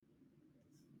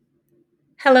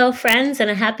Hello, friends, and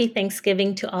a happy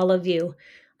Thanksgiving to all of you.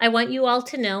 I want you all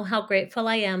to know how grateful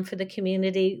I am for the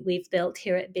community we've built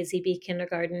here at Busy Bee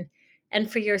Kindergarten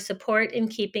and for your support in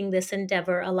keeping this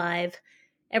endeavor alive.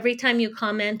 Every time you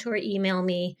comment or email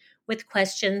me with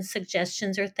questions,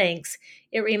 suggestions, or thanks,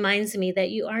 it reminds me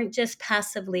that you aren't just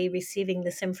passively receiving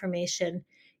this information,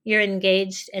 you're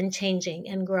engaged and changing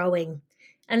and growing.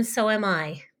 And so am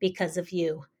I because of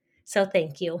you. So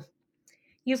thank you.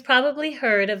 You've probably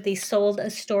heard of the Sold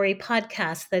a Story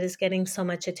podcast that is getting so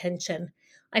much attention.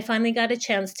 I finally got a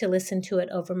chance to listen to it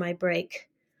over my break.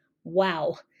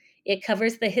 Wow. It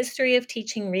covers the history of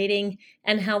teaching reading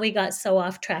and how we got so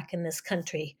off track in this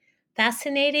country.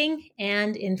 Fascinating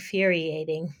and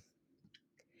infuriating.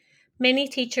 Many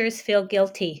teachers feel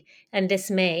guilty and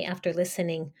dismay after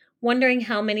listening, wondering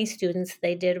how many students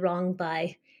they did wrong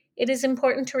by. It is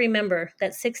important to remember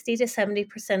that 60 to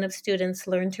 70% of students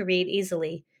learn to read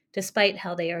easily, despite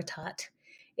how they are taught.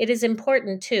 It is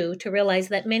important, too, to realize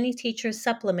that many teachers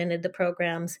supplemented the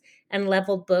programs and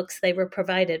leveled books they were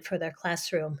provided for their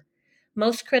classroom.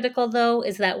 Most critical, though,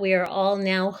 is that we are all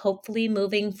now hopefully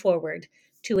moving forward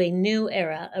to a new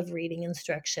era of reading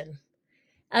instruction.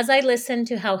 As I listen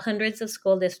to how hundreds of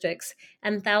school districts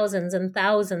and thousands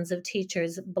of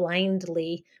teachers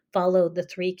blindly followed the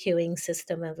three queuing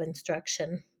system of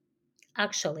instruction.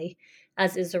 Actually,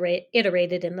 as is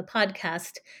iterated in the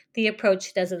podcast, the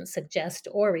approach doesn't suggest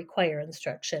or require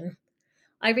instruction.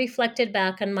 I reflected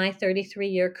back on my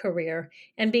 33-year career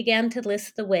and began to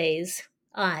list the ways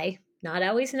I, not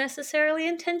always necessarily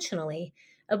intentionally,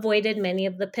 avoided many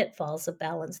of the pitfalls of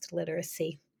balanced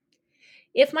literacy.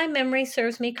 If my memory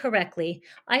serves me correctly,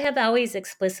 I have always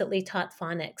explicitly taught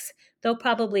phonics, though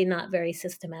probably not very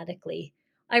systematically.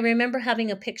 I remember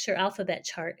having a picture alphabet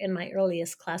chart in my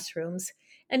earliest classrooms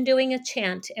and doing a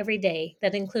chant every day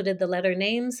that included the letter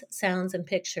names, sounds, and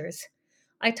pictures.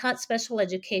 I taught special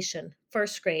education,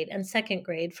 first grade and second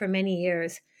grade for many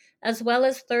years, as well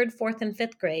as third, fourth, and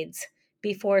fifth grades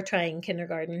before trying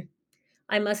kindergarten.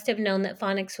 I must have known that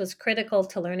phonics was critical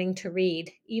to learning to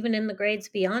read, even in the grades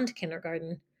beyond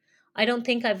kindergarten. I don't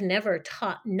think I've never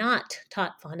not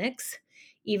taught phonics,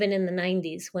 even in the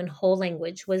 90s when whole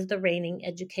language was the reigning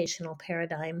educational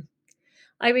paradigm.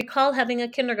 I recall having a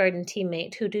kindergarten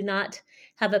teammate who did not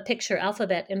have a picture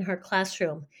alphabet in her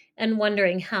classroom and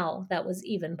wondering how that was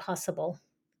even possible.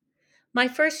 My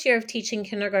first year of teaching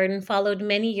kindergarten followed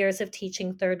many years of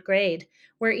teaching third grade,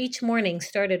 where each morning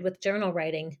started with journal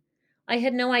writing. I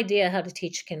had no idea how to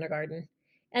teach kindergarten,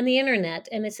 and the internet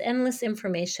and its endless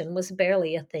information was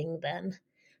barely a thing then.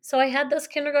 So I had those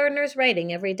kindergartners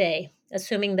writing every day,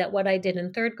 assuming that what I did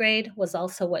in third grade was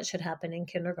also what should happen in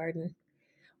kindergarten.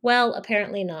 Well,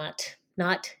 apparently not.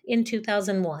 Not in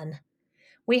 2001.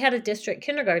 We had a district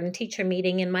kindergarten teacher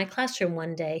meeting in my classroom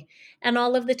one day, and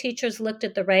all of the teachers looked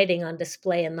at the writing on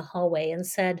display in the hallway and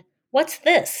said, "What's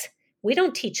this? We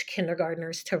don't teach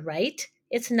kindergartners to write.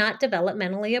 It's not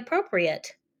developmentally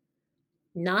appropriate."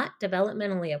 Not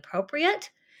developmentally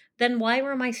appropriate? Then why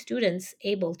were my students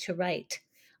able to write?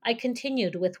 I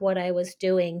continued with what I was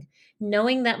doing,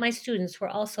 knowing that my students were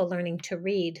also learning to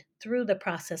read through the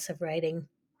process of writing.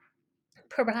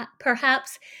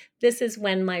 Perhaps this is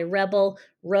when my rebel,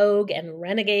 rogue, and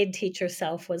renegade teacher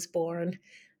self was born.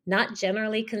 Not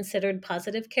generally considered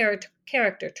positive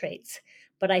character traits,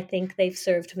 but I think they've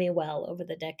served me well over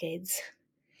the decades.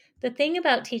 The thing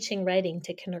about teaching writing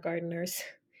to kindergarteners,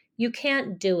 you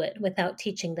can't do it without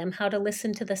teaching them how to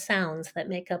listen to the sounds that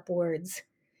make up words.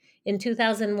 In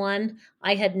 2001,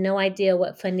 I had no idea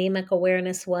what phonemic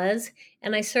awareness was,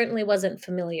 and I certainly wasn't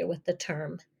familiar with the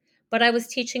term. But I was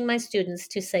teaching my students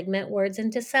to segment words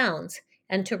into sounds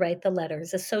and to write the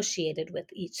letters associated with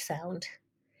each sound.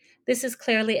 This is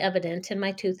clearly evident in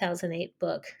my 2008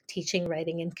 book, Teaching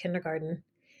Writing in Kindergarten,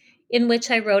 in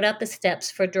which I wrote out the steps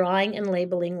for drawing and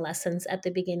labeling lessons at the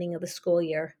beginning of the school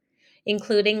year,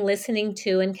 including listening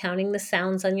to and counting the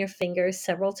sounds on your fingers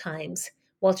several times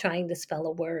while trying to spell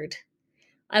a word.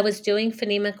 I was doing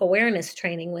phonemic awareness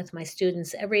training with my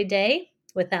students every day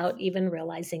without even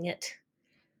realizing it.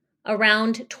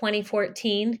 Around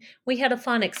 2014, we had a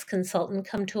phonics consultant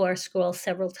come to our school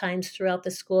several times throughout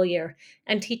the school year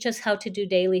and teach us how to do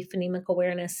daily phonemic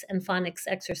awareness and phonics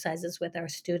exercises with our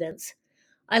students.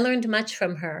 I learned much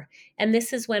from her, and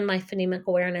this is when my phonemic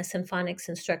awareness and phonics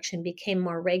instruction became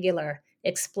more regular,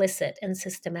 explicit, and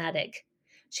systematic.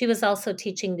 She was also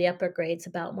teaching the upper grades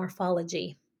about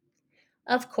morphology.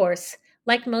 Of course,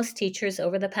 like most teachers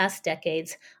over the past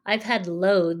decades, I've had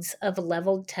loads of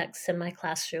leveled texts in my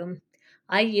classroom.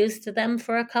 I used them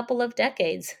for a couple of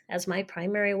decades as my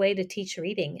primary way to teach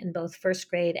reading in both first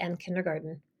grade and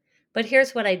kindergarten. But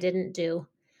here's what I didn't do.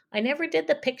 I never did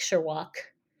the picture walk.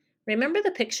 Remember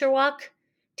the picture walk?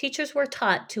 Teachers were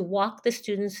taught to walk the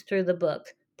students through the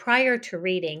book prior to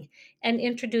reading and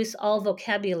introduce all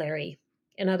vocabulary,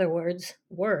 in other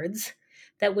words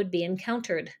that would be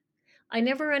encountered. I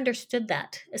never understood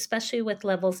that, especially with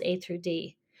levels A through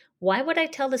D. Why would I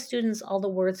tell the students all the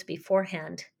words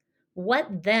beforehand?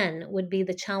 What then would be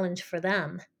the challenge for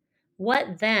them?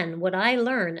 What then would I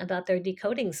learn about their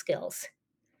decoding skills?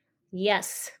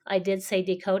 Yes, I did say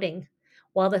decoding.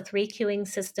 While the three cueing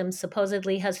system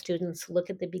supposedly has students look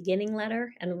at the beginning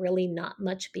letter and really not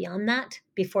much beyond that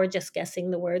before just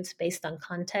guessing the words based on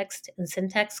context and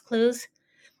syntax clues,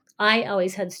 I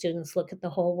always had students look at the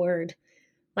whole word.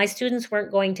 My students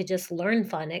weren't going to just learn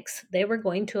phonics, they were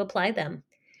going to apply them.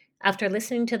 After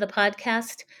listening to the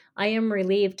podcast, I am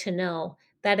relieved to know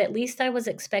that at least I was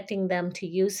expecting them to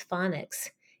use phonics,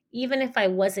 even if I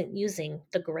wasn't using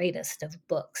the greatest of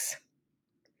books.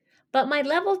 But my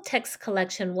level text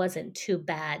collection wasn't too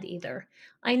bad either.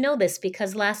 I know this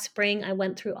because last spring I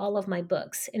went through all of my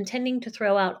books, intending to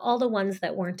throw out all the ones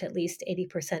that weren't at least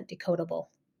 80% decodable.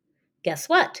 Guess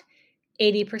what?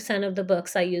 80% of the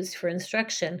books I used for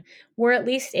instruction were at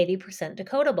least 80%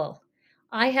 decodable.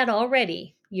 I had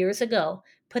already, years ago,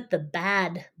 put the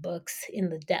bad books in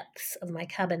the depths of my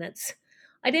cabinets.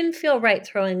 I didn't feel right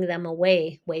throwing them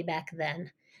away way back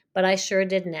then, but I sure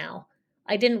did now.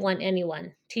 I didn't want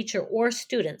anyone, teacher or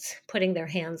students, putting their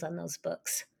hands on those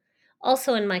books.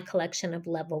 Also, in my collection of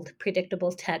leveled,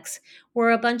 predictable texts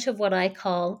were a bunch of what I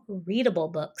call readable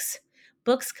books.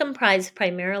 Books comprised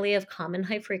primarily of common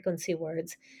high frequency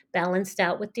words, balanced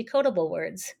out with decodable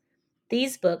words.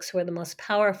 These books were the most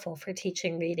powerful for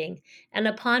teaching reading, and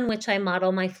upon which I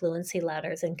model my fluency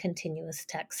ladders in continuous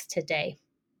text today.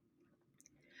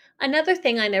 Another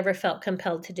thing I never felt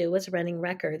compelled to do was running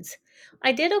records.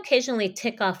 I did occasionally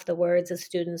tick off the words as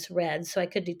students read so I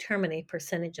could determine a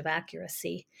percentage of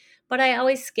accuracy, but I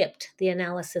always skipped the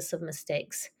analysis of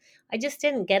mistakes. I just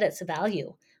didn't get its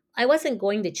value. I wasn't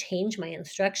going to change my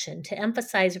instruction to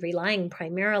emphasize relying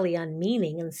primarily on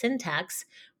meaning and syntax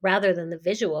rather than the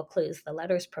visual clues the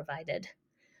letters provided.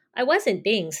 I wasn't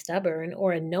being stubborn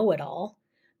or a know it all.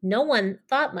 No one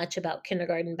thought much about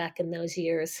kindergarten back in those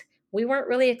years. We weren't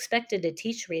really expected to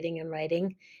teach reading and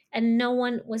writing, and no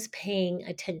one was paying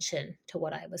attention to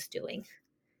what I was doing.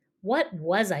 What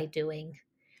was I doing?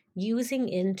 Using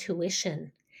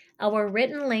intuition. Our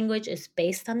written language is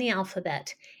based on the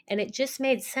alphabet, and it just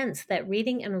made sense that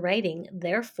reading and writing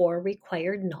therefore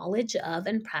required knowledge of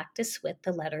and practice with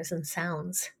the letters and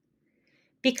sounds.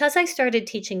 Because I started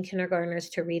teaching kindergartners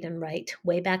to read and write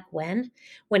way back when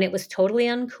it was totally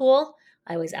uncool,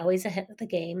 I was always ahead of the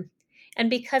game. And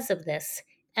because of this,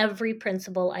 every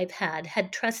principal I've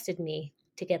had trusted me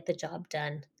to get the job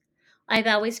done. I've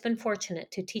always been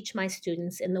fortunate to teach my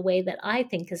students in the way that I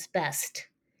think is best.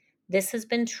 This has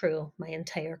been true my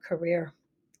entire career.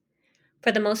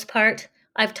 For the most part,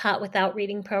 I've taught without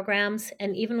reading programs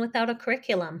and even without a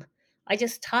curriculum. I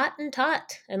just taught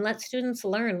and let students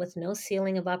learn with no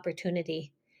ceiling of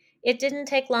opportunity. It didn't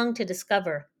take long to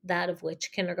discover that of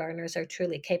which kindergartners are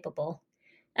truly capable.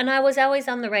 And I was always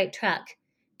on the right track.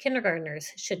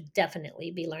 Kindergartners should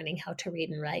definitely be learning how to read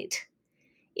and write.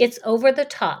 It's over the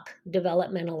top,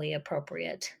 developmentally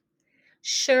appropriate.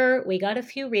 Sure, we got a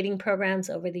few reading programs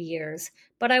over the years,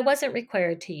 but I wasn't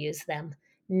required to use them.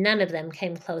 None of them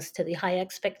came close to the high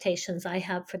expectations I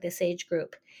have for this age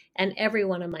group, and every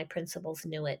one of my principals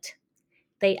knew it.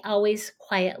 They always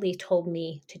quietly told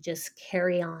me to just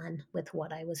carry on with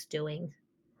what I was doing.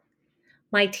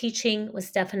 My teaching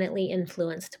was definitely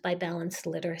influenced by balanced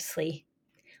literacy.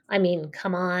 I mean,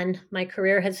 come on, my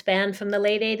career has spanned from the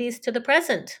late 80s to the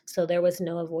present, so there was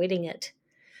no avoiding it.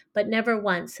 But never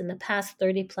once in the past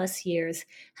 30 plus years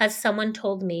has someone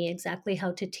told me exactly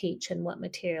how to teach and what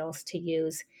materials to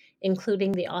use,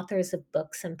 including the authors of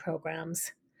books and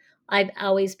programs. I've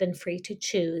always been free to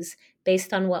choose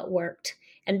based on what worked,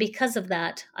 and because of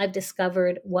that, I've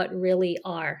discovered what really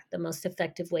are the most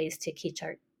effective ways to teach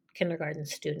our kindergarten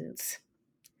students.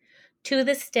 To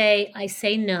this day, I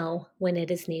say no when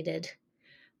it is needed.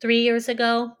 3 years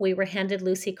ago, we were handed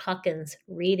Lucy Calkins'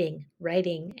 reading,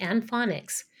 writing, and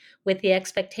phonics with the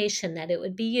expectation that it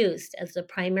would be used as the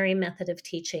primary method of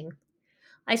teaching.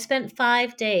 I spent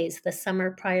 5 days the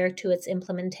summer prior to its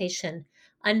implementation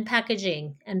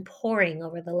unpackaging and poring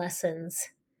over the lessons.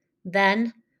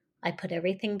 Then I put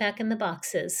everything back in the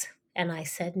boxes and I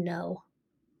said no.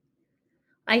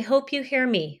 I hope you hear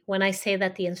me when I say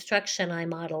that the instruction I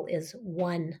model is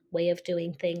one way of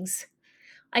doing things.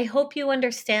 I hope you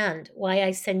understand why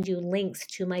I send you links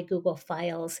to my Google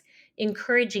files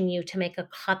encouraging you to make a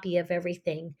copy of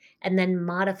everything and then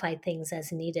modify things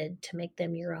as needed to make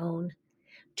them your own,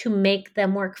 to make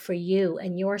them work for you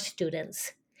and your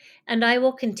students. And I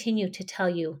will continue to tell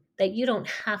you that you don't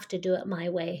have to do it my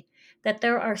way, that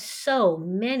there are so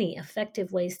many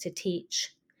effective ways to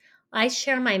teach. I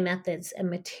share my methods and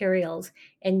materials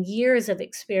and years of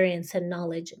experience and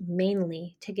knowledge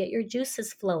mainly to get your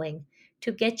juices flowing,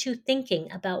 to get you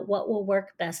thinking about what will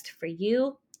work best for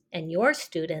you and your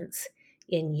students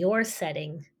in your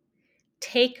setting.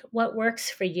 Take what works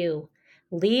for you,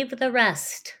 leave the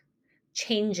rest,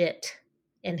 change it,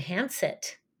 enhance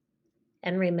it.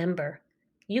 And remember,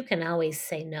 you can always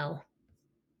say no.